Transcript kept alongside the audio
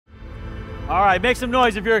All right, make some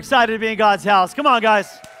noise if you're excited to be in God's house. Come on,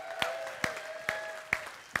 guys.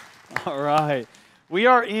 All right. We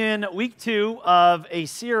are in week 2 of a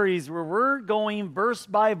series where we're going verse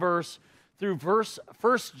by verse through 1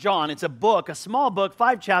 John. It's a book, a small book,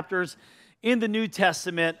 5 chapters in the New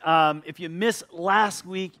Testament. If you missed last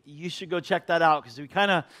week, you should go check that out because we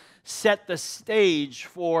kind of set the stage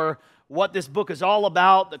for what this book is all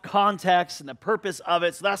about, the context and the purpose of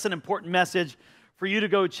it. So that's an important message for you to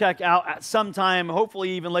go check out at some time,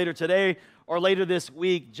 hopefully even later today or later this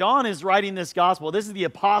week. John is writing this gospel. This is the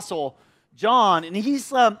Apostle John, and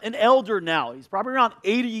he's an elder now. He's probably around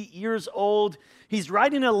 80 years old. He's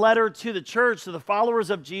writing a letter to the church, to the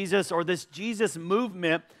followers of Jesus, or this Jesus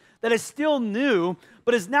movement that is still new,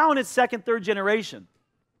 but is now in its second, third generation.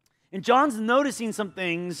 And John's noticing some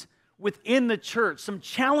things within the church, some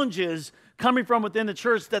challenges coming from within the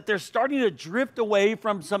church that they're starting to drift away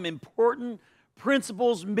from some important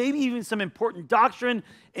principles, maybe even some important doctrine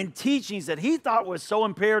and teachings that he thought was so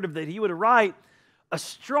imperative that he would write a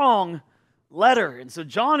strong letter. And so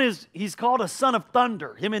John he's called a son of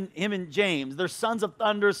thunder, him and James. They're sons of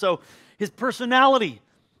thunder, so his personality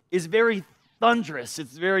is very thunderous.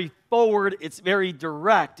 It's very forward. It's very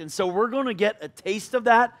direct. And so we're going to get a taste of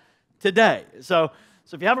that today. So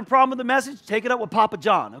if you have a problem with the message, take it up with Papa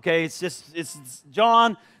John, okay? It's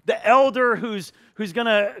John, the elder, who's going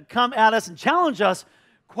to come at us and challenge us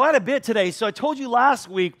quite a bit today. So I told you last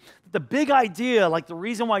week that the big idea, like the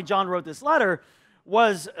reason why John wrote this letter,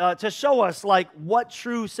 was to show us like what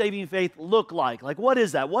true saving faith look like. Like, what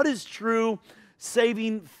is that? What does true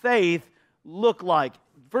saving faith look like?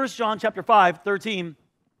 1 John chapter 5, 13,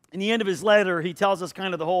 in the end of his letter, he tells us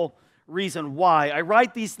kind of the whole reason why. I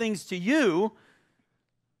write these things to you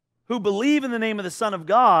who believe in the name of the Son of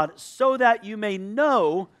God, so that you may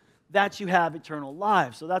know that you have eternal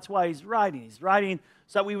life. So that's why he's writing. He's writing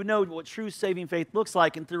so that we would know what true saving faith looks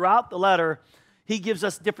like. And throughout the letter, he gives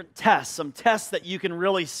us different tests, some tests that you can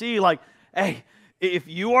really see, like, hey, if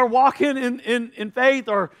you are walking in faith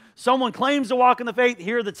or someone claims to walk in the faith,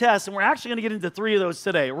 here are the tests. And we're actually going to get into 3 of those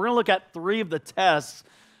today. We're going to look at 3 of the tests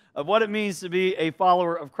of what it means to be a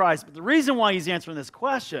follower of Christ. But the reason why he's answering this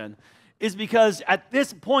question is because at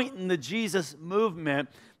this point in the Jesus movement,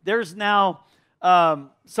 there's now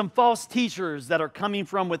some false teachers that are coming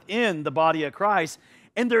from within the body of Christ,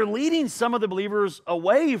 and they're leading some of the believers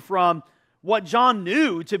away from what John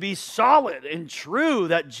knew to be solid and true,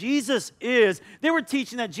 that Jesus is. They were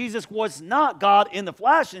teaching that Jesus was not God in the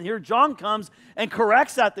flesh, and here John comes and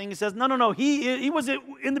corrects that thing and says, no, he was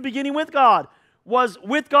in the beginning with God, was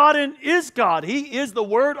with God and is God. He is the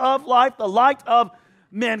word of life, the light of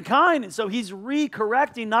mankind. And so he's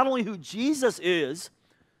re-correcting not only who Jesus is,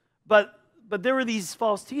 but there were these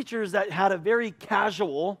false teachers that had a very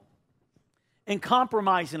casual and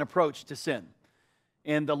compromising approach to sin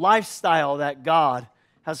and the lifestyle that God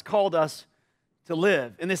has called us to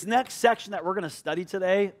live. In this next section that we're going to study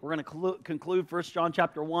today, we're going to conclude 1 John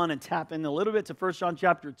chapter 1 and tap in a little bit to 1 John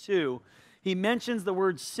chapter 2. He mentions the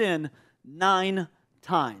word sin 9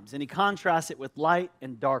 times, and he contrasts it with light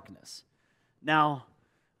and darkness. Now,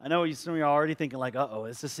 I know some of you are already thinking like, uh-oh,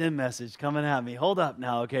 it's a sin message coming at me. Hold up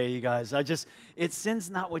now, okay, you guys. Sin's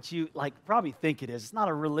not what you probably think it is. It's not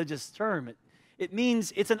a religious term. It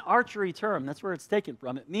means, it's an archery term. That's where it's taken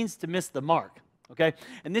from. It means to miss the mark, okay?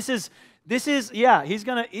 And this is, yeah, he's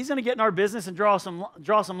gonna get in our business and draw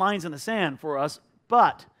some lines in the sand for us,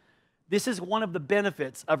 but this is one of the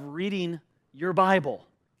benefits of reading your Bible,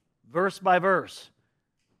 verse by verse,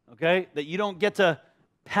 okay? That you don't get to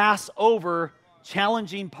pass over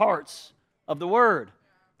challenging parts of the Word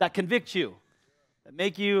that convict you, that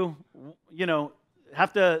make you,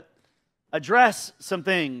 have to address some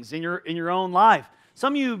things in your own life.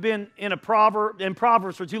 Some of you have been in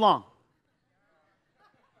Proverbs for too long.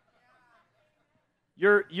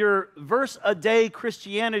 Your verse a day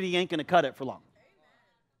Christianity ain't going to cut it for long.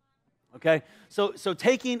 Okay, so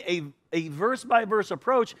taking a verse by verse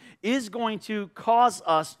approach is going to cause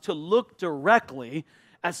us to look directly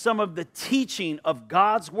at some of the teaching of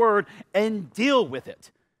God's Word and deal with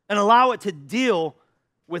it and allow it to deal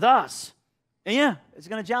with us. And yeah, it's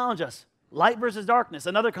going to challenge us. Light versus darkness.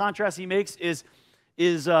 Another contrast he makes is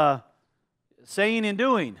saying and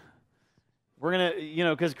doing. We're going to,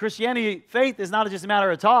 because Christianity, faith is not just a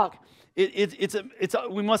matter of talk.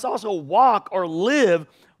 We must also walk or live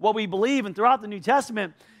what we believe. And throughout the New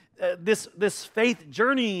Testament, this faith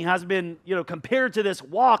journey has been, compared to this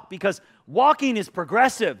walk, because walking is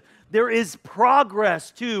progressive. There is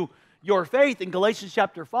progress to your faith. In Galatians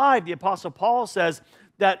chapter 5, the Apostle Paul says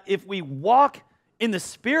that if we walk in the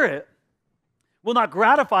Spirit, we'll not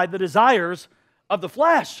gratify the desires of the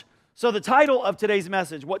flesh. So the title of today's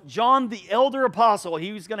message, what John the elder apostle,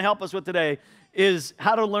 he's going to help us with today, is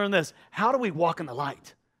how to learn this. How do we walk in the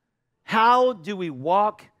light? How do we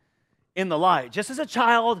walk in the light? Just as a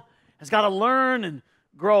child has got to learn and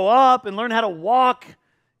grow up and learn how to walk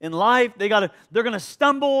in life, they're going to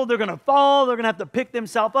stumble, they're going to fall, they're going to have to pick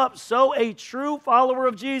themselves up. So a true follower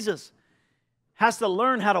of Jesus has to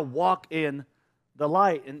learn how to walk in the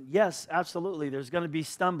light. And yes, absolutely, there's going to be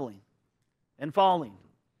stumbling and falling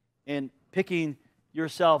and picking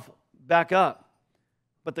yourself back up.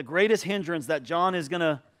 But the greatest hindrance that John is going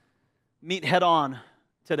to meet head on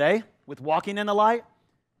today with walking in the light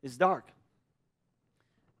is dark.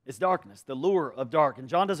 It's darkness, the lure of dark. And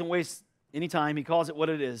John doesn't waste any time. He calls it what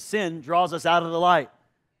it is. Sin draws us out of the light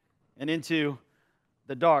and into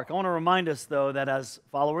the dark. I want to remind us, though, that as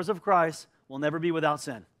followers of Christ, we'll never be without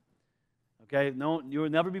sin. Okay? No, you will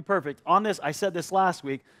never be perfect. On this, I said this last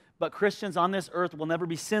week, but Christians on this earth will never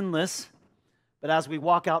be sinless. But as we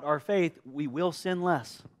walk out our faith, we will sin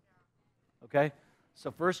less. Okay?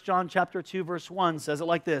 So 1 John chapter 2, verse 1 says it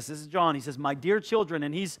like this. This is John. He says, my dear children,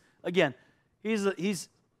 and he's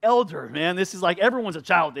elder, man. This is like everyone's a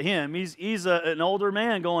child to him. He's an older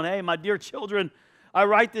man going, hey, my dear children, I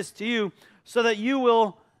write this to you so that you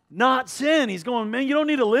will not sin. He's going, man, you don't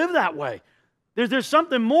need to live that way. There's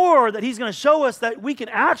something more that he's going to show us that we can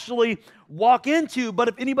actually walk into. But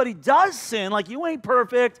if anybody does sin, like you ain't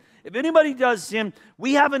perfect, if anybody does sin,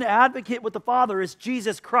 we have an advocate with the Father. It's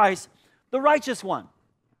Jesus Christ, the righteous one.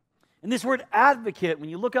 And this word advocate, when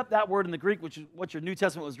you look up that word in the Greek, which is what your New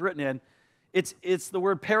Testament was written in, it's the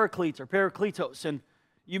word paraclete or parakletos. And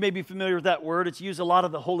you may be familiar with that word. It's used a lot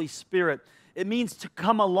of the Holy Spirit. It means to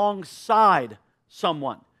come alongside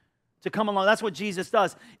someone. To come along. That's what Jesus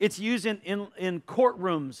does. It's used in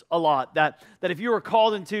courtrooms a lot, that if you were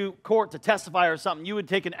called into court to testify or something, you would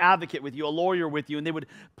take an advocate with you, a lawyer with you, and they would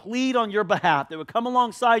plead on your behalf. They would come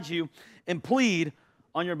alongside you and plead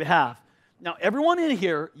on your behalf. Now, everyone in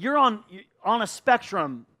here, you're on a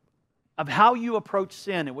spectrum of how you approach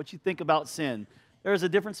sin and what you think about sin. There's a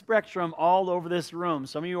different spectrum all over this room.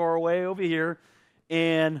 Some of you are way over here,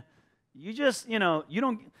 and you just,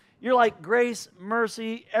 you're like grace,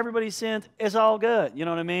 mercy, everybody sins, it's all good. You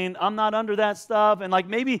know what I mean? I'm not under that stuff. And like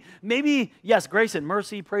maybe, yes, grace and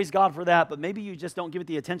mercy, praise God for that, but maybe you just don't give it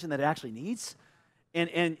the attention that it actually needs.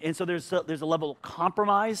 And so there's a level of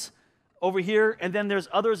compromise over here. And then there's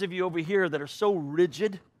others of you over here that are so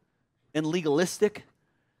rigid and legalistic.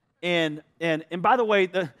 And by the way,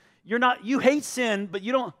 you hate sin, but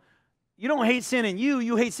you don't hate sin in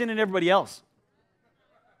you hate sin in everybody else.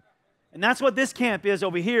 And that's what this camp is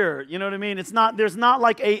over here. You know what I mean? There's not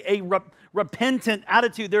like a repentant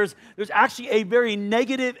attitude. There's actually a very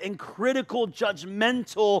negative and critical,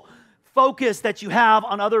 judgmental focus that you have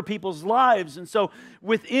on other people's lives. And so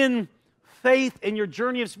within faith and your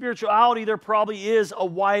journey of spirituality, there probably is a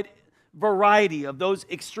wide variety of those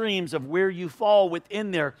extremes of where you fall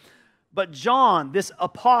within there. But John, this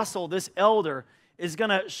apostle, this elder, is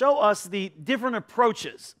going to show us the different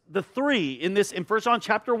approaches. The three in 1 John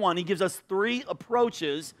chapter 1, he gives us three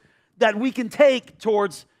approaches that we can take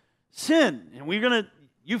towards sin. And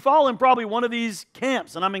you fall in probably one of these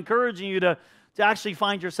camps, and I'm encouraging you to actually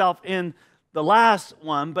find yourself in the last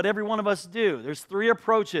one, but every one of us do. There's three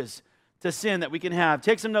approaches to sin that we can have.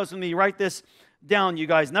 Take some notes with me. Write this down, you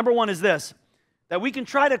guys. Number one is this, that we can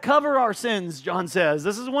try to cover our sins, John says.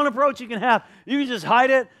 This is one approach you can have. You can just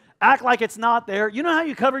hide it, act like it's not there. You know how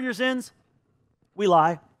you cover your sins? We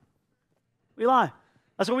lie. We lie.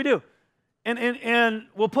 That's what we do. And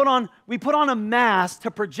we put on a mask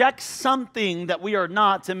to project something that we are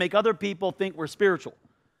not, to make other people think we're spiritual,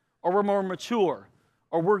 or we're more mature,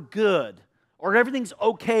 or we're good, or everything's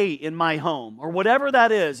okay in my home, or whatever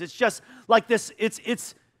that is. It's just like this.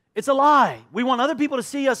 It's a lie. We want other people to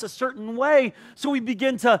see us a certain way, so we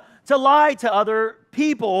begin to lie to other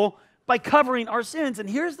people by covering our sins. And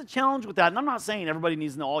here's the challenge with that. And I'm not saying everybody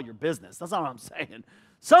needs to know all your business. That's not what I'm saying.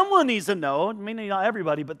 Someone needs to know. I mean, not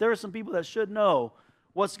everybody, but there are some people that should know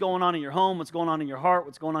what's going on in your home, what's going on in your heart,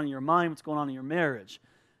 what's going on in your mind, what's going on in your marriage.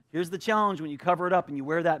 Here's the challenge when you cover it up and you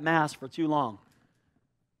wear that mask for too long.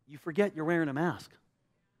 You forget you're wearing a mask.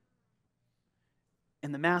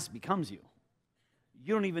 And the mask becomes you.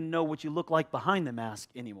 You don't even know what you look like behind the mask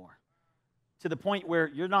anymore. To the point where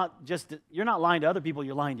you're not lying to other people,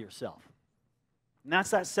 you're lying to yourself. And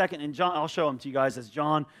that's that second, and John, I'll show them to you guys as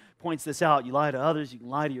John points this out. You lie to others, you can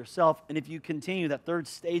lie to yourself. And if you continue that third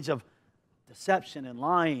stage of deception and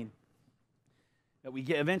lying that we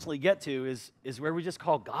eventually get to is where we just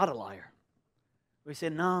call God a liar. We say,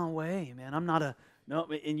 no way, man, I'm not no,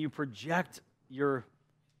 and you project your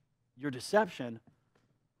deception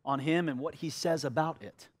on him and what he says about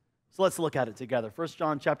it. So let's look at it together. 1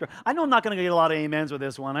 John chapter. I know I'm not going to get a lot of amens with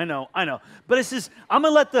this one. I know. But it's just,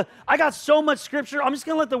 I got so much scripture. I'm just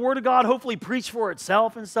going to let the word of God hopefully preach for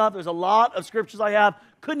itself and stuff. There's a lot of scriptures I have.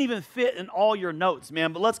 Couldn't even fit in all your notes,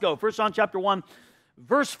 man. But let's go. 1 John chapter 1,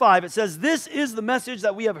 verse 5. It says, "This is the message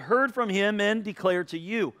that we have heard from him and declare to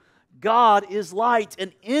you. God is light,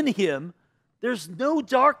 and in him there's no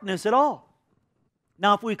darkness at all.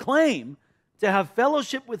 Now, if we claim to have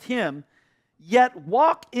fellowship with him, yet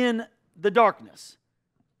walk in the darkness,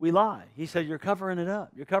 we lie." He said, you're covering it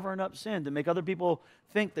up. You're covering up sin to make other people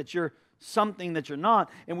think that you're something that you're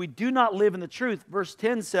not. And we do not live in the truth. Verse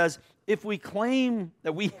 10 says, if we claim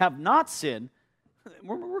that we have not sinned,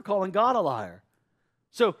 we're calling God a liar.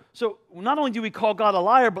 So not only do we call God a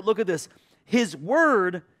liar, but look at this. His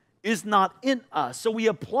word is not in us. So we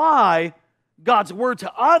apply God's word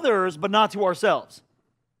to others, but not to ourselves.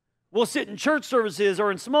 We'll sit in church services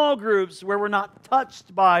or in small groups where we're not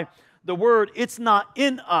touched by the word. It's not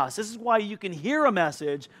in us. This is why you can hear a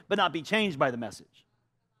message but not be changed by the message.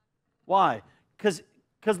 Why? Because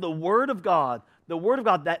the word of God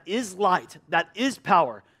that is light, that is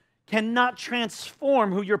power, cannot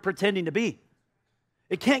transform who you're pretending to be.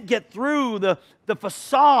 It can't get through the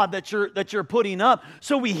facade that you're putting up.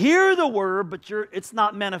 So we hear the word, but it's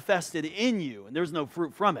not manifested in you, and there's no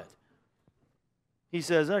fruit from it. He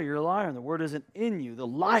says, oh, you're a liar, and the word isn't in you. The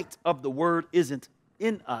light of the word isn't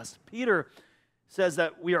in us. Peter says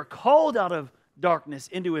that we are called out of darkness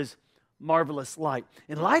into his marvelous light.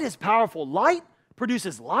 And light is powerful. Light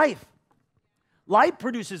produces life. Light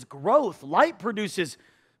produces growth. Light produces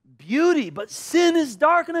beauty. But sin is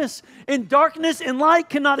darkness. And darkness and light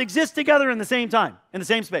cannot exist together in the same time, in the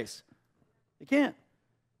same space. They can't.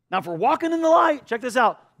 Now, if we're walking in the light, check this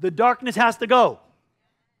out. The darkness has to go.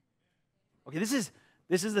 Okay, this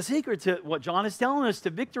is the secret to what John is telling us to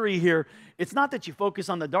victory here. It's not that you focus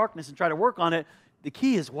on the darkness and try to work on it. The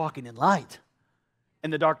key is walking in light,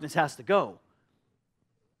 and the darkness has to go.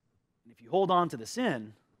 And if you hold on to the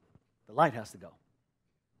sin, the light has to go.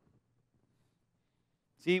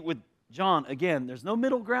 See, with John, again, there's no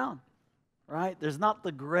middle ground, right? There's not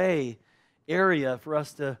the gray area for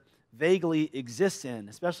us to vaguely exist in,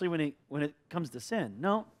 especially when it comes to sin.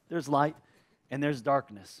 No, there's light and there's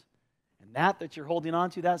darkness. And that you're holding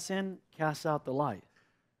on to, that sin, casts out the light.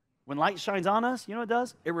 When light shines on us, you know what it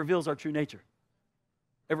does? It reveals our true nature.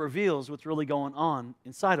 It reveals what's really going on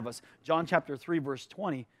inside of us. John chapter 3, verse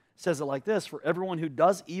 20 says it like this: for everyone who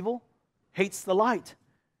does evil hates the light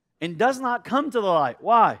and does not come to the light.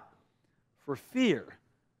 Why? For fear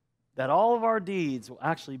that all of our deeds will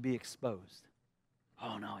actually be exposed.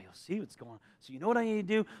 Oh no, you'll see what's going on. So you know what I need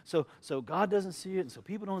to do? So God doesn't see it, and so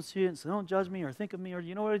people don't see it, and so don't judge me or think of me, or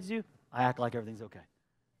you know what I do? I act like everything's okay.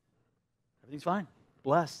 Everything's fine.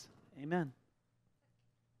 Blessed. Amen.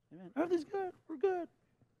 Amen. Everything's good. We're good.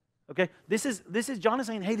 Okay? This is John is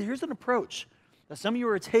saying, hey, here's an approach that some of you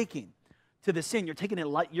are taking to the sin. You're taking it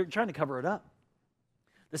light. You're trying to cover it up.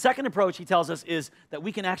 The second approach, he tells us, is that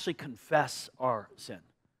we can actually confess our sin.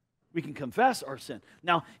 We can confess our sin.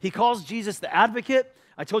 Now, he calls Jesus the advocate.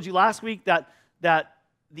 I told you last week that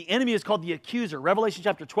the enemy is called the accuser. Revelation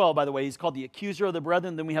chapter 12, by the way, he's called the accuser of the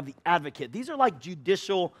brethren. Then we have the advocate. These are like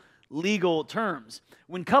judicial, legal terms.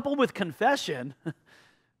 When coupled with confession,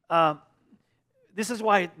 this is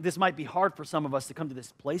why this might be hard for some of us to come to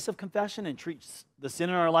this place of confession and treat the sin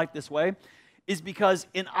in our life this way, is because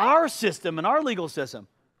in our system, in our legal system,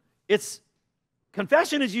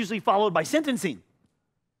 confession is usually followed by sentencing.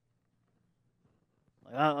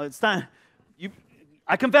 It's time.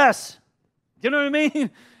 I confess. Do you know what I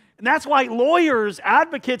mean? And that's why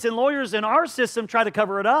advocates and lawyers in our system try to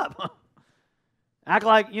cover it up. Act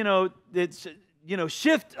like, it's,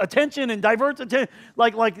 shift attention and divert attention,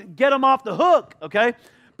 like get them off the hook, okay?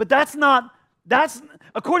 But that's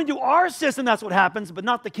according to our system, that's what happens, but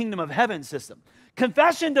not the kingdom of heaven system.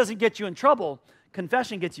 Confession doesn't get you in trouble.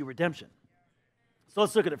 Confession gets you redemption. So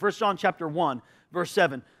let's look at it. 1 John chapter 1, verse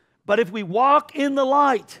 7. But if we walk in the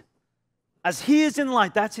light, as he is in the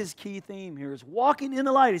light, that's his key theme here, is walking in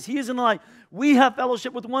the light. As he is in the light, we have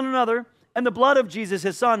fellowship with one another, and the blood of Jesus,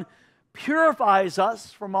 his son, purifies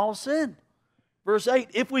us from all sin. Verse 8,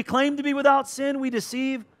 if we claim to be without sin, we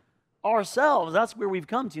deceive ourselves. That's where we've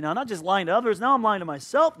come to now. Not just lying to others, now I'm lying to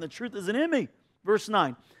myself, and the truth isn't in me. Verse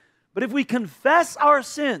 9, but if we confess our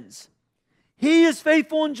sins, he is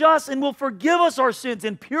faithful and just and will forgive us our sins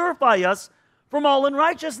and purify us from all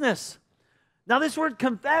unrighteousness. Now, this word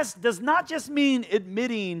confess does not just mean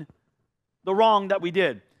admitting the wrong that we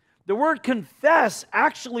did. The word confess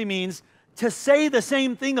actually means to say the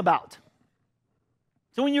same thing about.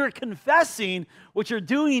 So when you're confessing, what you're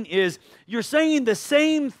doing is you're saying the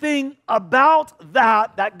same thing about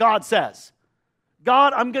that God says.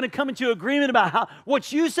 God, I'm going to come into agreement about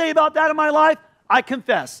what you say about that in my life. I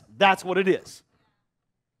confess. That's what it is.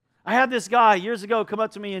 I had this guy years ago come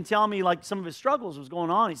up to me and tell me like some of his struggles was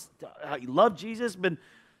going on. He loved Jesus, been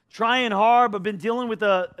trying hard, but been dealing with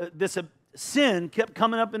this sin kept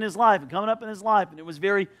coming up in his life, and it was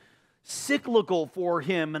very cyclical for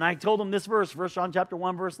him. And I told him this verse, 1 John chapter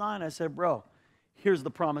 1, verse 9. I said, bro, here's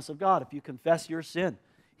the promise of God. If you confess your sin,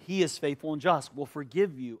 He is faithful and just, will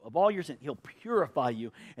forgive you of all your sin. He'll purify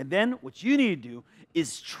you. And then what you need to do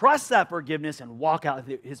is trust that forgiveness and walk out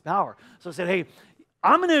His power. So I said, hey,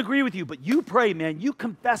 I'm going to agree with you, but you pray, man. You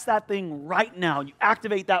confess that thing right now. You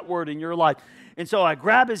activate that word in your life. And so I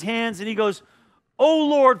grab his hands, and he goes, oh,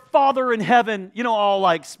 Lord, Father in heaven, all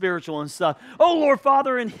like spiritual and stuff. Oh, Lord,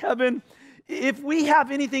 Father in heaven, if we have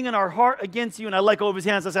anything in our heart against you, and I let go of his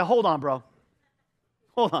hands, I said, hold on, bro.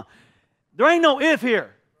 Hold on. There ain't no if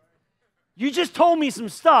here. You just told me some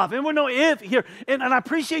stuff, and we're no if here. And I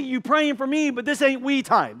appreciate you praying for me, but this ain't we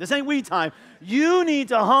time. This ain't we time. You need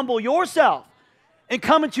to humble yourself and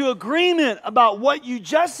come into agreement about what you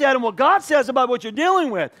just said and what God says about what you're dealing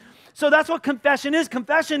with. So that's what confession is.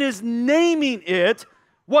 Confession is naming it,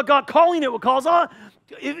 what God calling it, what calls on.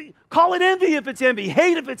 Call it envy if it's envy,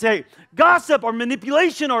 hate if it's hate, gossip or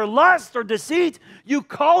manipulation or lust or deceit. You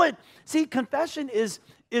call it. See, confession is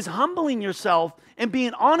humbling yourself and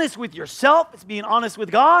being honest with yourself. It's being honest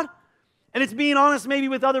with God. And it's being honest maybe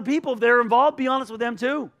with other people. If they're involved, be honest with them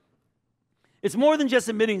too. It's more than just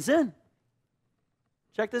admitting sin.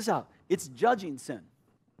 Check this out. It's judging sin.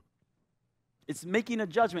 It's making a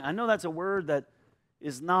judgment. I know that's a word that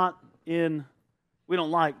is not we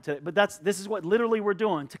don't like today, but this is what literally we're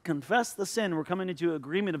doing. To confess the sin, we're coming into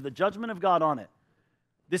agreement of the judgment of God on it.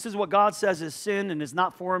 This is what God says is sin and is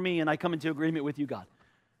not for me, and I come into agreement with you, God.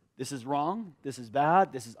 This is wrong. This is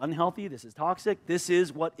bad. This is unhealthy. This is toxic. This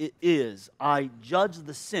is what it is. I judge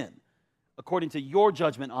the sin according to your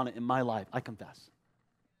judgment on it in my life. I confess.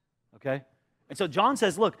 Okay? And so John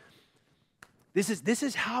says, look, this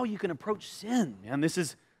is how you can approach sin, man.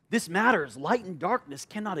 This matters. Light and darkness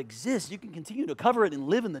cannot exist. You can continue to cover it and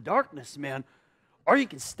live in the darkness, man. Or you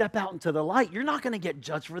can step out into the light. You're not going to get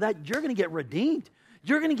judged for that. You're going to get redeemed.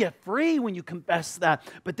 You're going to get free when you confess that.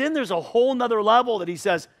 But then there's a whole nother level that he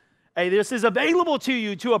says, hey, this is available to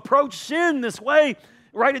you to approach sin this way.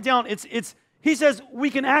 Write it down. He says we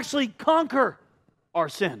can actually conquer our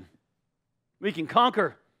sin. We can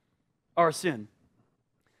conquer our sin.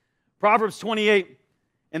 Proverbs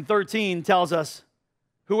 28:13 tells us,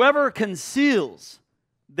 whoever conceals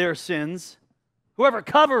their sins, whoever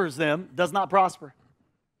covers them, does not prosper.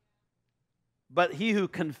 But he who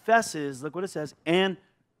confesses, look what it says, and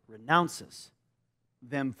renounces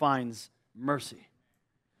them finds mercy.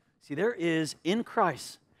 See, there is in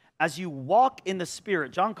Christ, as you walk in the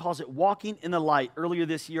Spirit, John calls it walking in the light. Earlier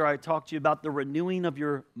this year, I talked to you about the renewing of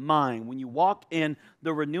your mind. When you walk in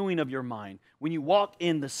the renewing of your mind, when you walk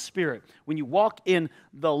in the Spirit, when you walk in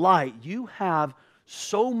the light, you have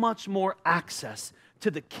so much more access to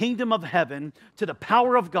the kingdom of heaven, to the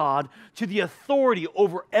power of God, to the authority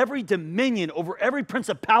over every dominion, over every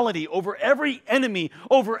principality, over every enemy,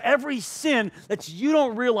 over every sin, that you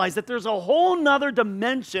don't realize that there's a whole nother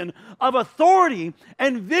dimension of authority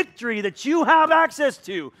and victory that you have access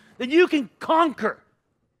to, that you can conquer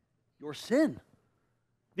your sin.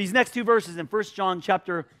 These next two verses in 1 John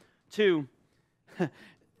chapter 2,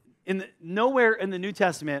 nowhere in the New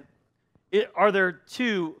Testament are there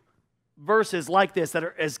two verses like this that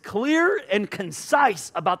are as clear and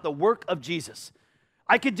concise about the work of Jesus.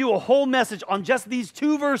 I could do a whole message on just these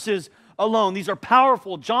two verses alone. These are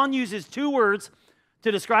powerful. John uses two words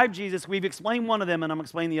to describe Jesus. We've explained one of them, and I'm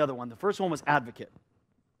explaining the other one. The first one was advocate.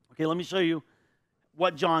 Okay, let me show you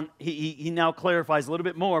what John, he now clarifies a little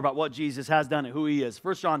bit more about what Jesus has done and who he is.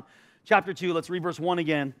 1 John chapter 2, let's read verse 1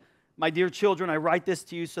 again. My dear children, I write this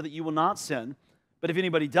to you so that you will not sin. But if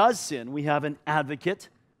anybody does sin, we have an advocate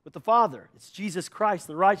with the Father. It's Jesus Christ,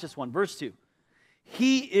 the righteous one. Verse 2.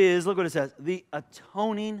 He is, look what it says, the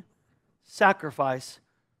atoning sacrifice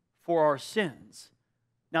for our sins.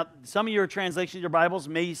 Now, some of your translations of your Bibles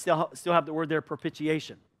may still have the word there,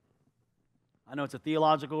 propitiation. I know it's a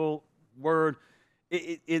theological word,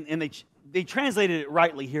 and they translated it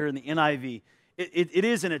rightly here in the NIV. It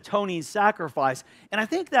is an atoning sacrifice. And I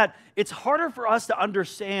think that it's harder for us to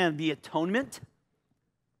understand the atonement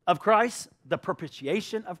of Christ, the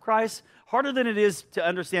propitiation of Christ, harder than it is to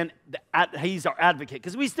understand he's our advocate.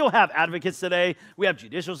 Because we still have advocates today. We have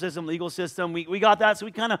judicial system, legal system. We got that, so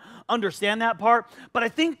we kind of understand that part. But I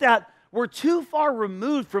think that we're too far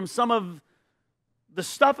removed from some of the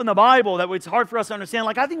stuff in the Bible that it's hard for us to understand.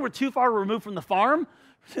 Like, I think we're too far removed from the farm.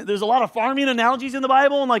 There's a lot of farming analogies in the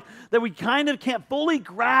Bible, and like that we kind of can't fully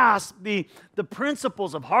grasp the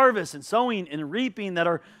principles of harvest and sowing and reaping that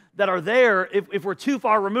are there if we're too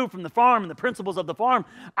far removed from the farm and the principles of the farm.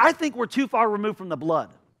 I think we're too far removed from the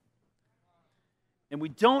blood. And we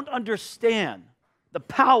don't understand the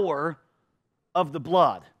power of the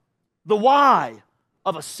blood, the why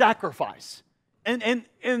of a sacrifice. And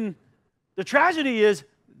the tragedy is,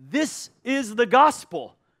 this is the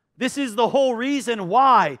gospel. This is the whole reason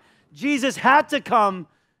why Jesus had to come,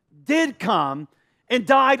 did come, and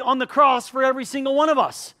died on the cross for every single one of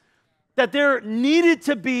us. That there needed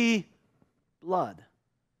to be blood,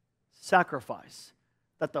 sacrifice.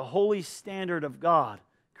 That the holy standard of God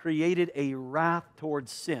created a wrath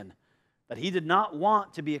towards sin. That he did not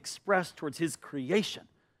want to be expressed towards his creation.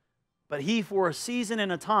 But he, for a season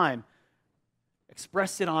and a time,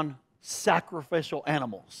 expressed it on sacrificial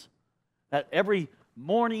animals. That every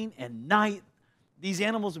morning and night, these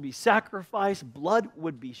animals would be sacrificed, blood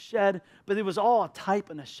would be shed, but it was all a type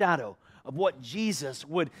and a shadow of what Jesus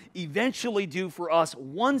would eventually do for us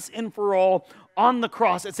once and for all on the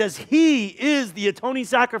cross. It says he is the atoning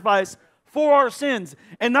sacrifice for our sins,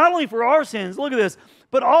 and not only for our sins, look at this,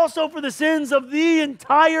 but also for the sins of the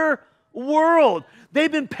entire world.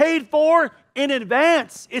 They've been paid for in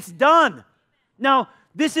advance. It's done. Now,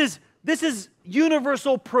 this is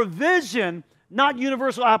universal provision, not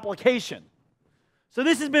universal application. So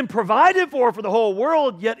this has been provided for the whole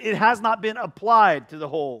world, yet it has not been applied to the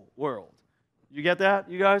whole world. You get that,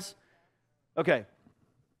 you guys? Okay,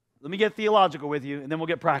 let me get theological with you, and then we'll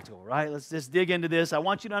get practical, right? Let's just dig into this. I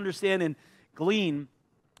want you to understand and glean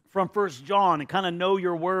from 1 John and kind of know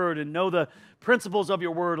your word and know the principles of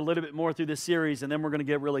your word a little bit more through this series, and then we're going to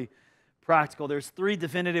get really practical. There's 3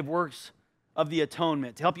 definitive works of the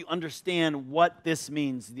atonement to help you understand what this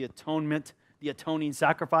means, the atonement, the atoning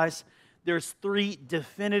sacrifice. There's 3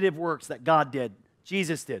 definitive works that God did,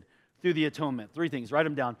 Jesus did, through the atonement. 3 things, write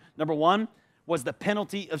them down. Number 1 was the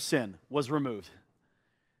penalty of sin was removed.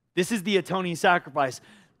 This is the atoning sacrifice.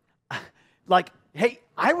 Like, hey,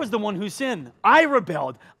 I was the one who sinned. I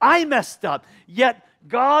rebelled. I messed up. Yet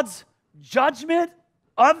God's judgment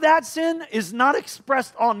of that sin is not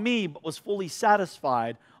expressed on me, but was fully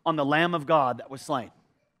satisfied on the Lamb of God that was slain.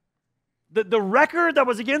 The record that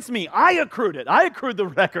was against me, I accrued it. I accrued the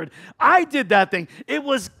record. I did that thing. It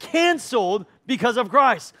was canceled because of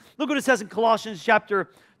Christ. Look what it says in Colossians chapter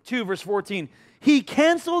 2, verse 14. He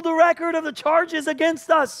canceled the record of the charges against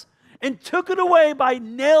us and took it away by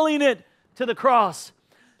nailing it to the cross.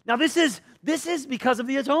 Now this is because of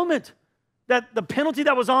the atonement. That the penalty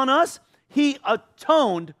that was on us, he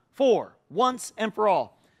atoned for once and for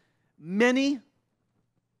all. Many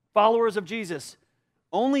followers of Jesus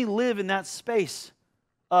only live in that space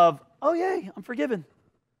of, oh yay, I'm forgiven.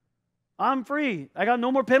 I'm free. I got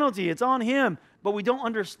no more penalty. It's on him. But we don't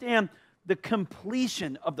understand the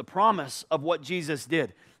completion of the promise of what Jesus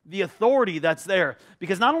did. The authority that's there.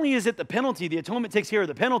 Because not only is it the penalty, the atonement takes care of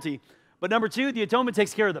the penalty, but number 2, the atonement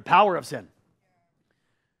takes care of the power of sin.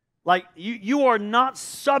 Like, you are not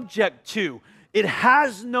subject to. It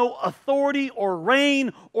has no authority or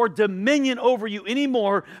reign or dominion over you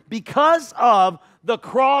anymore because of the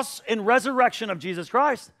cross and resurrection of Jesus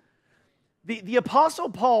Christ. The Apostle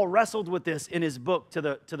Paul wrestled with this in his book to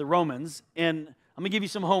the Romans, and I'm going to give you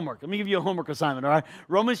some homework. Let me give you a homework assignment, all right?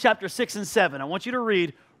 Romans chapter 6 and 7. I want you to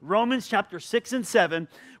read Romans chapter 6 and 7,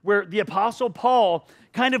 where the Apostle Paul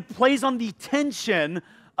kind of plays on the tension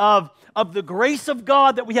of the grace of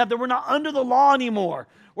God that we have, that we're not under the law anymore.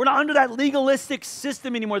 We're not under that legalistic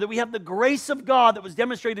system anymore, that we have the grace of God that was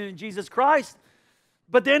demonstrated in Jesus Christ.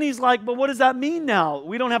 But then he's like, but what does that mean now?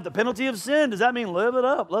 We don't have the penalty of sin. Does that mean live it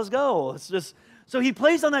up? Let's go. It's just so he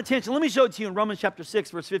plays on that tension. Let me show it to you in Romans chapter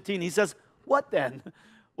 6, verse 15. He says, what then?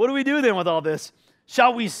 What do we do then with all this?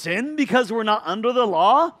 Shall we sin because we're not under the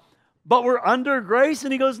law, but we're under grace?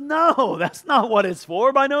 And he goes, no, that's not what it's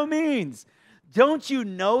for, by no means. Don't you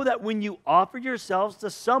know that when you offer yourselves to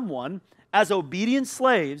someone as obedient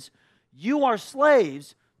slaves, you are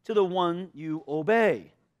slaves to the one you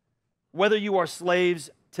obey? Whether you are slaves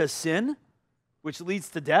to sin, which leads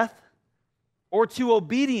to death, or to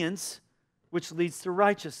obedience, which leads to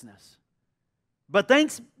righteousness. But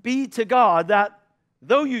thanks be to God that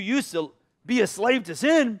though you used to be a slave to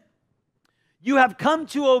sin, you have come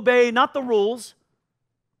to obey not the rules,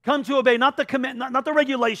 come to obey not the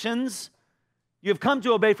regulations. You have come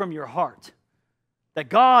to obey from your heart. That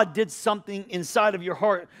God did something inside of your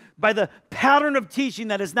heart by the pattern of teaching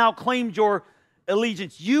that has now claimed your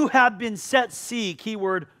allegiance. You have been set,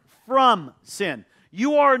 keyword, from sin.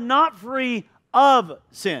 You are not free of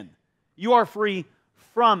sin. You are free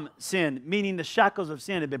from sin, meaning the shackles of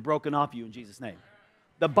sin have been broken off you in Jesus' name.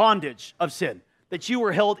 The bondage of sin, that you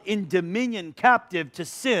were held in dominion captive to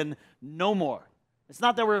sin no more. It's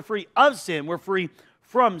not that we're free of sin, we're free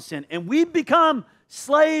from sin. And we become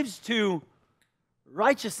slaves to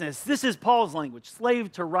righteousness. This is Paul's language,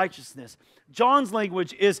 slave to righteousness. John's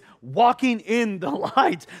language is walking in the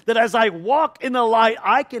light, that as I walk in the light,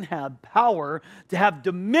 I can have power to have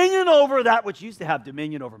dominion over that which used to have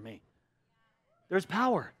dominion over me. There's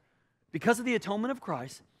power. Because of the atonement of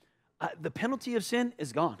Christ, the penalty of sin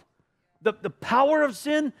is gone. The power of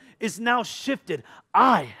sin is now shifted.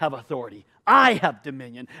 I have authority. I have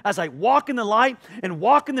dominion. As I walk in the light and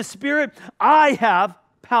walk in the Spirit, I have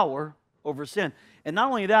power over sin. And not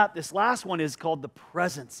only that, this last one is called the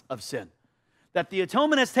presence of sin. That the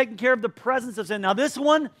atonement has taken care of the presence of sin. Now this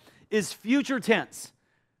one is future tense.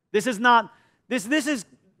 This is not, this is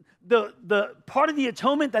the part of the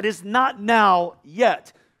atonement that is not now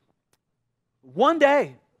yet. One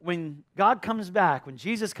day, when God comes back, when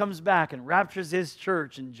Jesus comes back and raptures His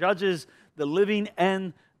church and judges the living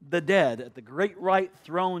and the dead at the great white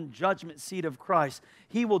throne judgment seat of Christ,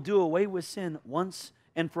 He will do away with sin once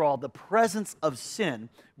and for all. The presence of sin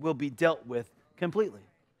will be dealt with completely.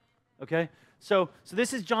 Okay? So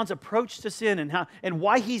this is John's approach to sin and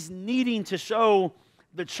why he's needing to show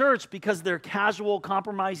the church, because their casual,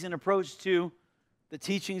 compromising approach to the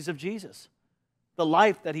teachings of Jesus, the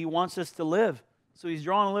life that He wants us to live. So he's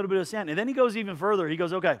drawing a little bit of sin. And then he goes even further. He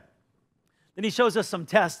goes, okay. Then he shows us some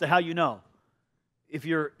tests to how you know if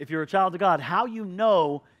you're a child of God, how you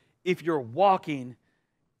know if you're walking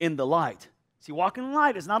in the light. See, walking in the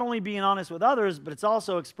light is not only being honest with others, but it's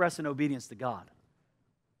also expressing obedience to God.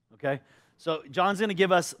 Okay? So John's going to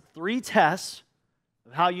give us 3 tests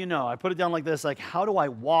of how you know. I put it down like this, like, how do I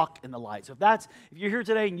walk in the light? So if you're here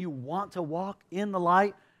today and you want to walk in the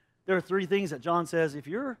light, there are 3 things that John says. If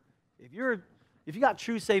you got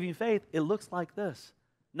true saving faith, it looks like this.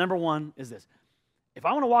 Number 1 is this. If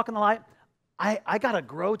I want to walk in the light, I got to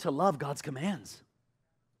grow to love God's commands.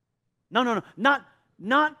 No.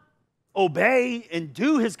 Not obey and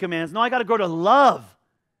do His commands. No, I got to grow to love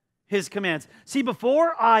His commands. See,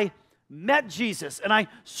 before I met Jesus and I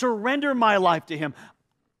surrender my life to Him,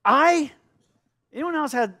 anyone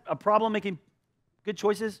else had a problem making good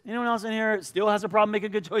choices? Anyone else in here still has a problem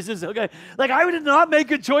making good choices? Okay. Like, I did not make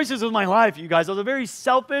good choices with my life, you guys. I was a very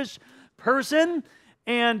selfish person.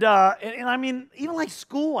 And I mean, even like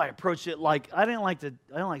school, I approached it like, I didn't like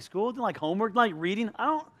school, I didn't like homework, didn't like reading.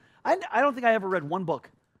 I don't think I ever read one book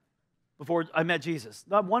before I met Jesus.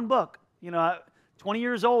 Not one book. 20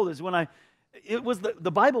 years old is when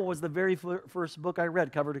the Bible was the very first book I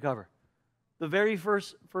read cover to cover. The very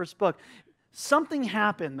first book. Something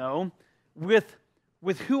happened, though, with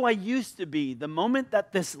who I used to be. The moment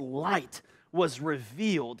that this light was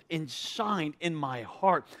revealed and shined in my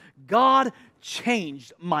heart, God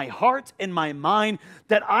changed my heart and my mind,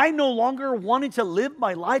 that I no longer wanted to live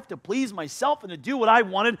my life to please myself and to do what I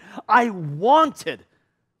wanted. I wanted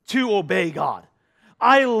to obey God.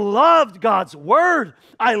 I loved God's word.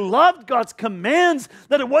 I loved God's commands,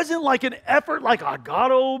 that it wasn't like an effort, like, I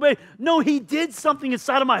gotta obey. No, He did something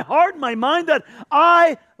inside of my heart and my mind that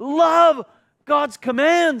I love God's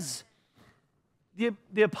commands.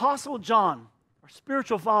 The Apostle John, our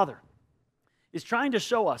spiritual father, is trying to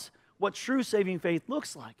show us what true saving faith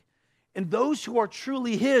looks like. And those who are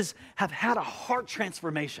truly His have had a heart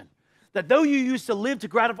transformation. That though you used to live to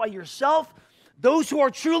gratify yourself, those who are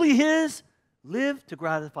truly His live to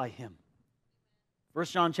gratify Him. 1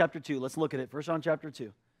 John chapter 2, let's look at it. 1 John chapter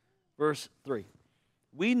 2, verse 3.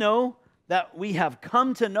 We know that we have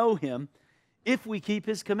come to know Him if we keep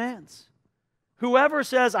His commands. Whoever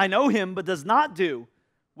says, I know Him, but does not do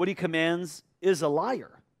what He commands is a liar.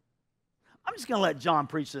 I'm just going to let John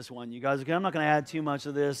preach this one, you guys, okay? I'm not going to add too much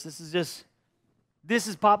of this. This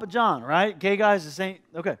is Papa John, right? Okay, guys, this ain't,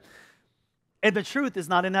 okay. And the truth is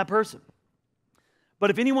not in that person. But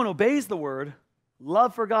if anyone obeys the word,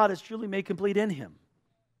 love for God is truly made complete in him.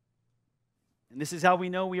 And this is how we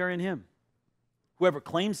know we are in Him. Whoever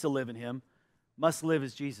claims to live in Him must live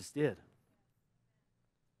as Jesus did.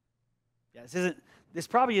 Yeah, this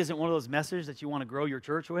probably isn't one of those messages that you want to grow your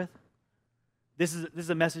church with. This is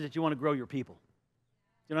a message that you want to grow your people.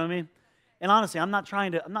 You know what I mean? And honestly, I'm not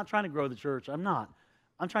trying to grow the church. I'm not.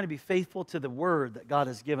 I'm trying to be faithful to the word that God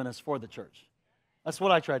has given us for the church. That's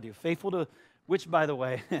what I try to do. Faithful to, which, by the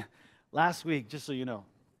way, last week, just so you know,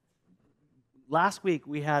 last week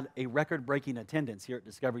we had a record-breaking attendance here at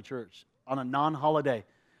Discovery Church on a non-holiday.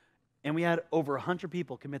 And we had over 100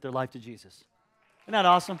 people commit their life to Jesus. Isn't that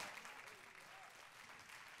awesome?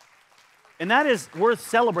 And that is worth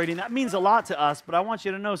celebrating. That means a lot to us, but I want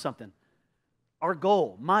you to know something. Our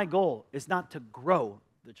goal, my goal, is not to grow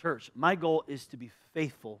the church. My goal is to be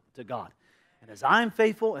faithful to God. And as I'm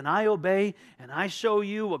faithful and I obey and I show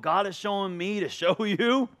you what God is showing me to show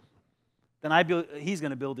you, then He's going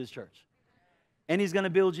to build His church. And He's going to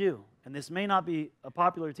build you. And this may not be a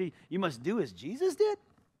popular teaching. You must do as Jesus did.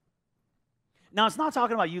 Now, it's not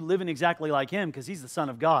talking about you living exactly like Him because He's the Son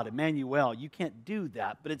of God, Emmanuel. You can't do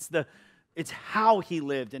that. But it's how He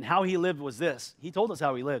lived. And how He lived was this. He told us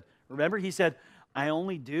how He lived. Remember, He said, I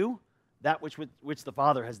only do that which the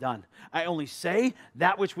Father has done. I only say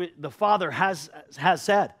that which the Father has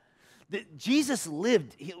said. Jesus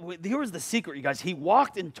lived, here was the secret, you guys. He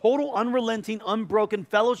walked in total, unrelenting, unbroken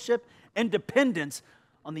fellowship and dependence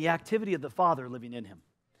on the activity of the Father living in Him.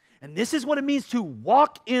 And this is what it means to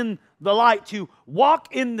walk in the light, to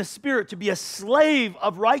walk in the Spirit, to be a slave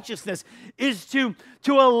of righteousness, is to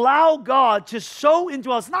allow God to sow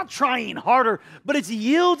into us, not trying harder, but it's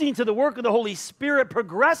yielding to the work of the Holy Spirit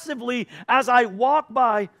progressively as I walk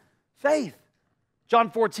by faith.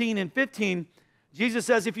 John 14:15, Jesus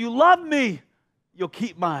says, if you love me, you'll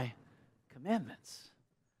keep my commandments.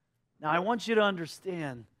 Now, I want you to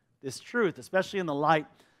understand this truth, especially in the light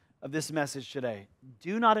of this message today.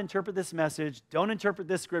 Do not interpret this message. Don't interpret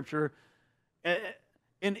this scripture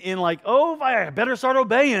in like, oh, I better start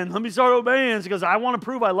obeying. Let me start obeying because I want to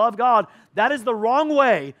prove I love God. That is the wrong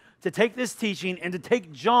way to take this teaching and to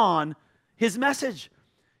take John, his message.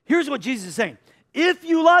 Here's what Jesus is saying. If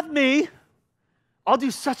you love me, I'll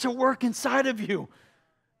do such a work inside of you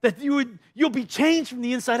that you'll be changed from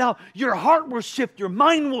the inside out. Your heart will shift. Your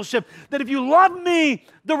mind will shift. That if you love me,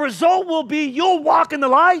 the result will be you'll walk in the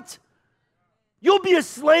light. You'll be a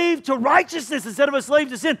slave to righteousness instead of a slave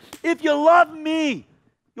to sin. If you love me,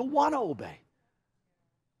 you'll want to obey.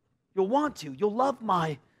 You'll want to. You'll love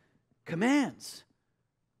my commands.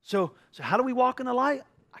 So how do we walk in the light?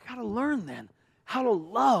 I got to learn then how to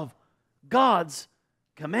love God's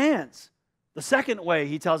commands. The second way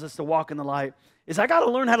He tells us to walk in the light is I got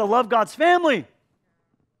to learn how to love God's family.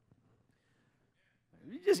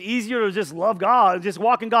 It's just easier to just love God, just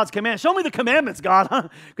walk in God's commands. Show me the commandments, God,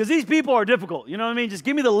 because these people are difficult. You know what I mean? Just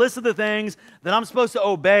give me the list of the things that I'm supposed to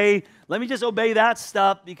obey. Let me just obey that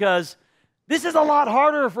stuff because this is a lot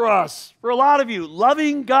harder for us, for a lot of you,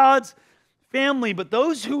 loving God's family. But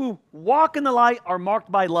those who walk in the light are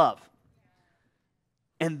marked by love.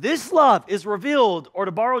 And this love is revealed, or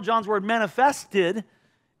to borrow John's word, manifested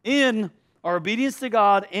in our obedience to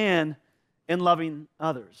God and in loving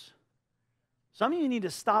others. Some of you need to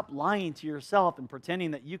stop lying to yourself and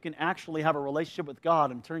pretending that you can actually have a relationship with God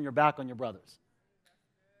and turn your back on your brothers.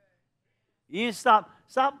 You need to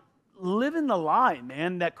stop living the lie,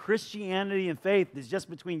 man, that Christianity and faith is just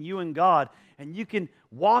between you and God, and you can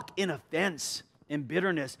walk in offense and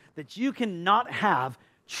bitterness, that you cannot have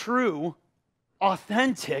true,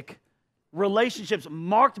 authentic relationships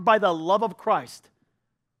marked by the love of Christ.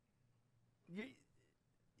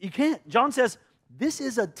 You can't. John says, this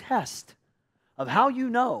is a test of how you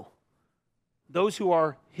know those who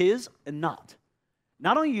are His and not.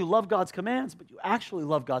 Not only you love God's commands, but you actually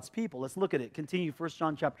love God's people. Let's look at it. Continue 1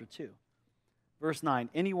 John chapter 2, verse 9.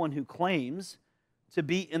 Anyone who claims to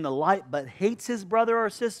be in the light but hates his brother or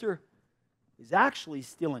sister is actually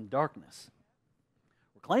still in darkness.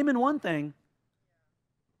 We're claiming one thing.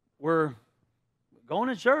 We're going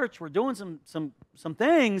to church. We're doing some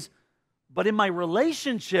things. But in my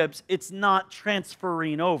relationships, it's not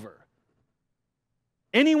transferring over.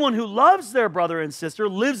 Anyone who loves their brother and sister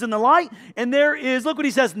lives in the light, and there is, look what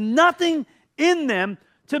he says, nothing in them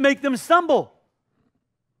to make them stumble.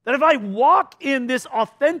 That if I walk in this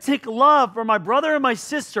authentic love for my brother and my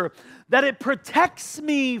sister, that it protects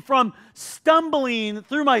me from stumbling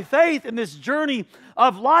through my faith in this journey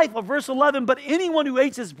of life. Of verse 11, but anyone who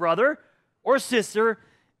hates his brother or sister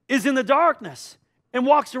is in the darkness and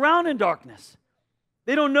walks around in darkness.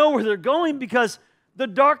 They don't know where they're going because the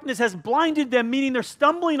darkness has blinded them, meaning they're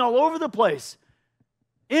stumbling all over the place.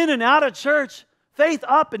 In and out of church, faith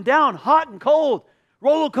up and down, hot and cold,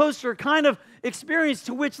 roller coaster kind of experience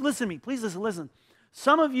to which, listen to me, please listen.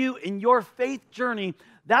 Some of you in your faith journey,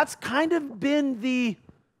 that's kind of been the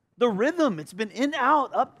rhythm. It's been in,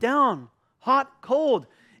 out, up, down, hot, cold.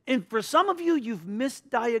 And for some of you, you've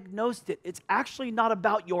misdiagnosed it. It's actually not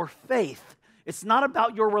about your faith. It's not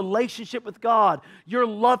about your relationship with God, your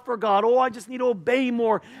love for God. Oh, I just need to obey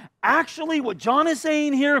more. Actually, what John is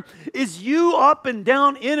saying here is you up and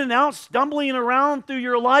down, in and out, stumbling around through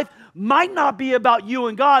your life might not be about you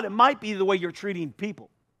and God. It might be the way you're treating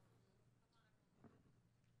people.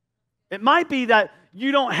 It might be that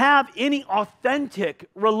you don't have any authentic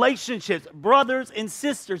relationships, brothers and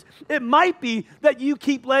sisters. It might be that you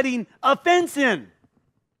keep letting offense in,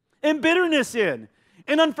 and bitterness in,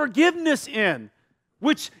 and unforgiveness in,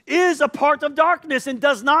 which is a part of darkness and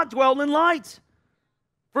does not dwell in light.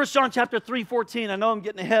 1 John chapter 3:14. I know I'm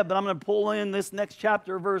getting ahead, but I'm going to pull in this next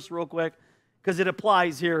chapter verse real quick because it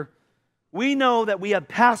applies here. We know that we have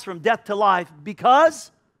passed from death to life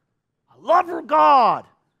because I love God.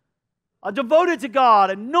 I'm devoted to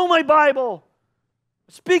God. I know my Bible.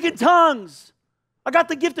 I speak in tongues. I got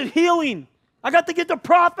the gift of healing. I got the gift of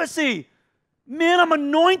prophecy. Man, I'm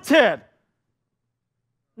anointed.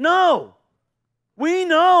 No. We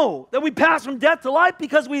know that we pass from death to life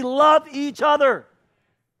because we love each other.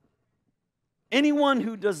 Anyone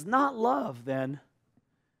who does not love, then,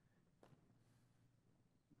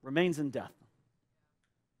 remains in death.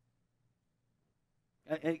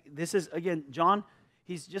 This is, again, John,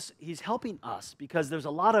 he's helping us because there's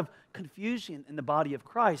a lot of confusion in the body of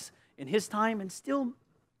Christ in his time and still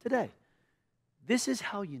today. This is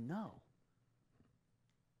how you know.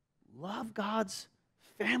 Love God's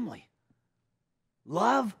family.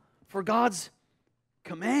 Love for God's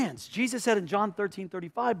commands. Jesus said in John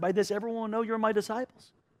 13:35, by this everyone will know you're my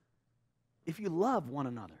disciples, if you love one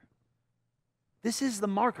another. This is the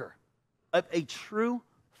marker of a true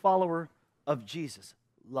follower of Jesus.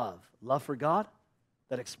 Love. Love for God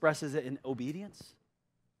that expresses it in obedience,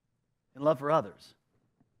 and love for others.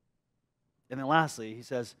 And then lastly, he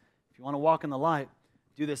says, if you want to walk in the light,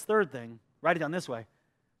 do this third thing. Write it down this way.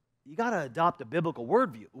 You got to adopt a biblical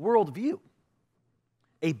worldview.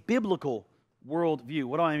 A biblical worldview.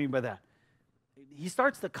 What do I mean by that? He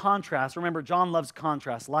starts to contrast. Remember, John loves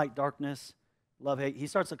contrast. Light, darkness, love, hate. He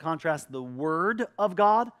starts to contrast the Word of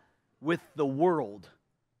God with the world.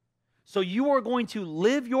 So you are going to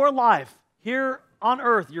live your life here on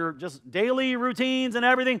earth, your just daily routines and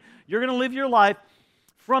everything. You're going to live your life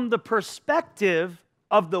from the perspective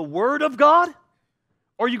of the Word of God,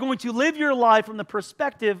 or are you going to live your life from the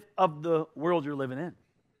perspective of the world you're living in?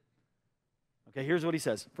 Okay, here's what he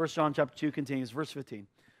says. 1 John chapter 2 continues, verse 15.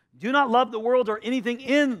 Do not love the world or anything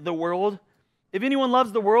in the world. If anyone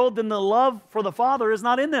loves the world, then the love for the Father is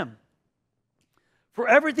not in them. For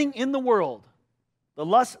everything in the world, the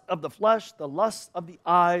lust of the flesh, the lust of the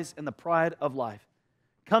eyes, and the pride of life,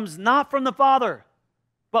 comes not from the Father,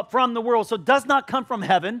 but from the world. So it does not come from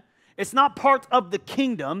heaven. It's not part of the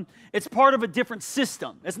kingdom. It's part of a different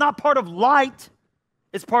system. It's not part of light.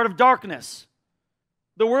 It's part of darkness.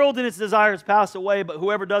 The world and its desires pass away, but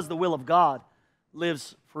whoever does the will of God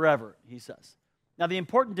lives forever, he says. Now, the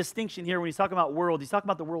important distinction here when he's talking about world, he's talking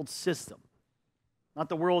about the world system. Not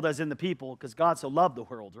the world as in the people, because God so loved the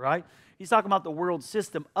world, right? He's talking about the world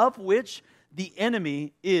system of which the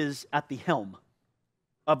enemy is at the helm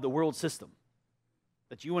of the world system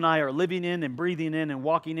that you and I are living in and breathing in and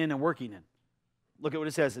walking in and working in. Look at what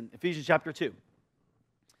it says in Ephesians chapter 2.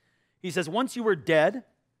 He says, once you were dead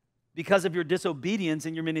because of your disobedience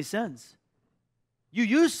and your many sins. You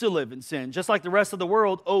used to live in sin, just like the rest of the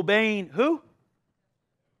world, obeying who?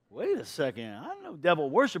 Wait a second. I'm no devil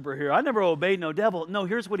worshiper here. I never obeyed no devil. No,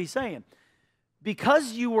 here's what he's saying.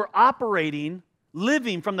 Because you were operating,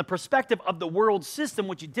 living from the perspective of the world system,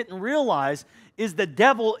 what you didn't realize is the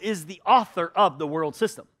devil is the author of the world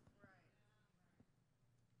system.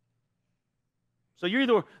 So you're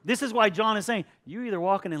either, this is why John is saying, you're either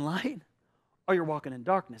walking in light or you're walking in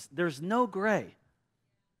darkness. There's no gray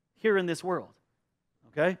here in this world.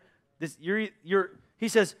 Okay? He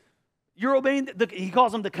says, you're obeying, he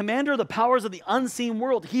calls him the commander of the powers of the unseen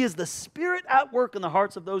world. He is the spirit at work in the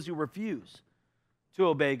hearts of those who refuse to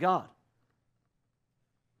obey God.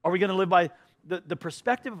 Are we going to live by the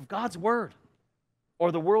perspective of God's word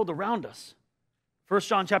or the world around us? 1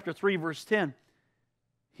 John chapter 3, verse 10,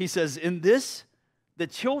 he says, in this, the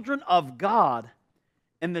children of God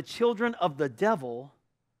and the children of the devil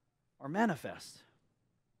are manifest.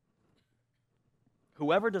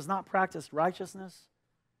 Whoever does not practice righteousness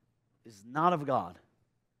is not of God,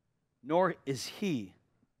 nor is he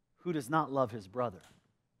who does not love his brother.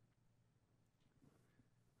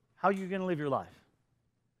 How are you going to live your life?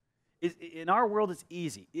 In our world, it's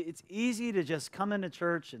easy. It's easy to just come into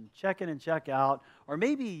church and check in and check out, or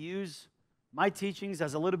maybe use my teachings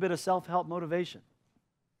as a little bit of self-help motivation,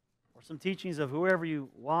 or some teachings of whoever you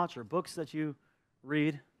watch or books that you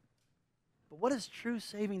read. But what does true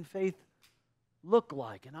saving faith look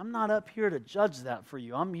like? And I'm not up here to judge that for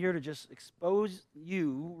you. I'm here to just expose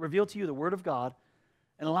you, reveal to you the Word of God,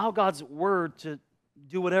 and allow God's Word to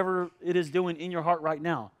do whatever it is doing in your heart right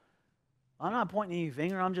now. I'm not pointing any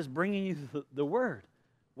finger. I'm just bringing you the Word.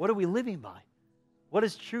 What are we living by? What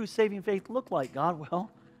does true saving faith look like, God? Well,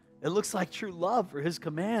 it looks like true love for his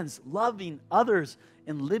commands, loving others,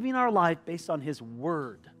 and living our life based on his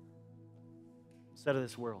word instead of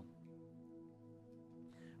this world.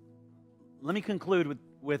 Let me conclude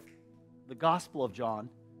with the Gospel of John,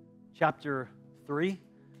 chapter 3.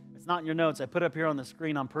 It's not in your notes. I put it up here on the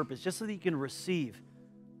screen on purpose just so that you can receive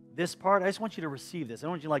this part. I just want you to receive this. I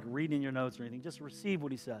don't want you to read in your notes or anything. Just receive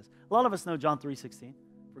what he says. A lot of us know John 3:16.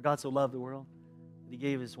 For God so loved the world that he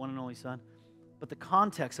gave his one and only son. But the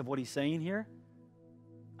context of what he's saying here,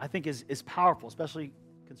 I think is powerful, especially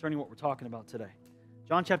concerning what we're talking about today.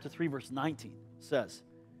 John chapter 3, verse 19 says,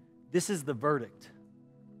 this is the verdict.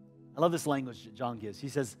 I love this language that John gives. He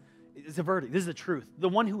says, it's a verdict. This is the truth. The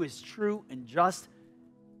one who is true and just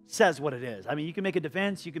says what it is. I mean, you can make a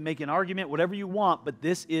defense, you can make an argument, whatever you want, but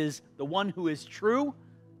this is the one who is true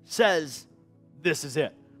says this is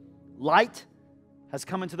it. Light has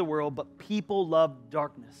come into the world, but people love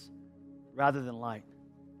darkness rather than light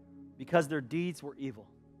because their deeds were evil.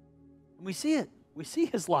 And we see it. We see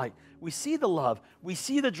his light. We see the love. We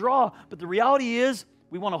see the draw. But the reality is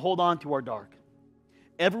we want to hold on to our dark.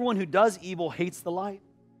 Everyone who does evil hates the light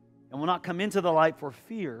and will not come into the light for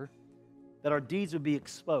fear that our deeds would be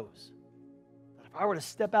exposed. That if I were to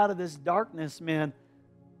step out of this darkness, man,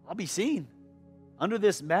 I'll be seen. Under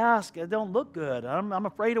this mask, it don't look good. I'm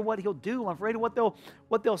afraid of what he'll do. I'm afraid of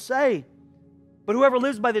what they'll say. But whoever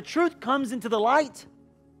lives by the truth comes into the light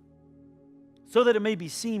so that it may be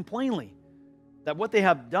seen plainly that what they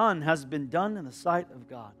have done has been done in the sight of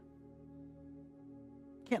God.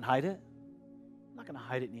 Can't hide it. I'm not going to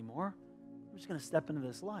hide it anymore. I'm just going to step into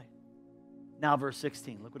this light. Now, verse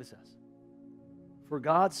 16, look what it says. For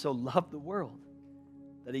God so loved the world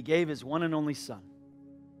that he gave his one and only Son,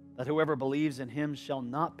 that whoever believes in him shall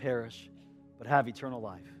not perish, but have eternal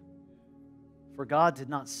life. For God did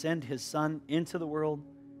not send his Son into the world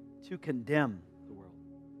to condemn the world,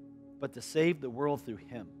 but to save the world through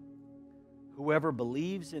him. Whoever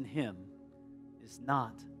believes in him is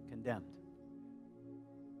not condemned.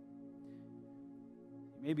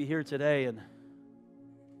 You may be here today and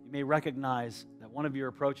you may recognize that one of your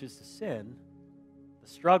approaches to sin, the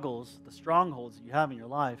struggles, the strongholds that you have in your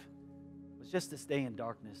life, was just to stay in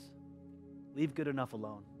darkness. Leave good enough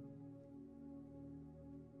alone.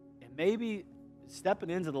 And maybe stepping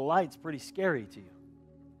into the light's pretty scary to you.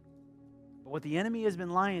 But what the enemy has been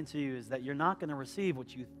lying to you is that you're not going to receive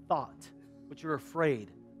what you thought, what you're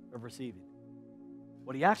afraid of receiving.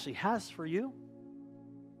 What he actually has for you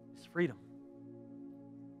is freedom.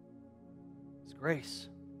 It's grace.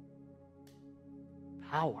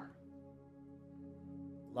 Power.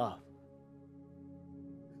 Love.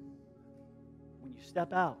 When you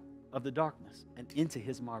step out of the darkness and into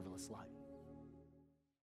his marvelous light.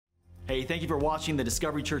 Hey, thank you for watching the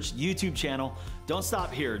Discovery Church YouTube channel. Don't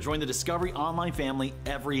stop here. Join the Discovery Online family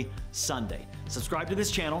every Sunday. Subscribe to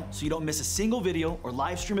this channel so you don't miss a single video or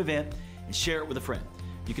live stream event, and share it with a friend.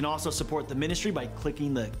 You can also support the ministry by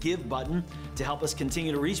clicking the Give button to help us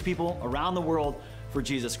continue to reach people around the world for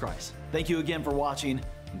Jesus Christ. Thank you again for watching.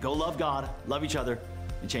 Go love God, love each other,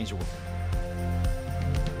 and change the world.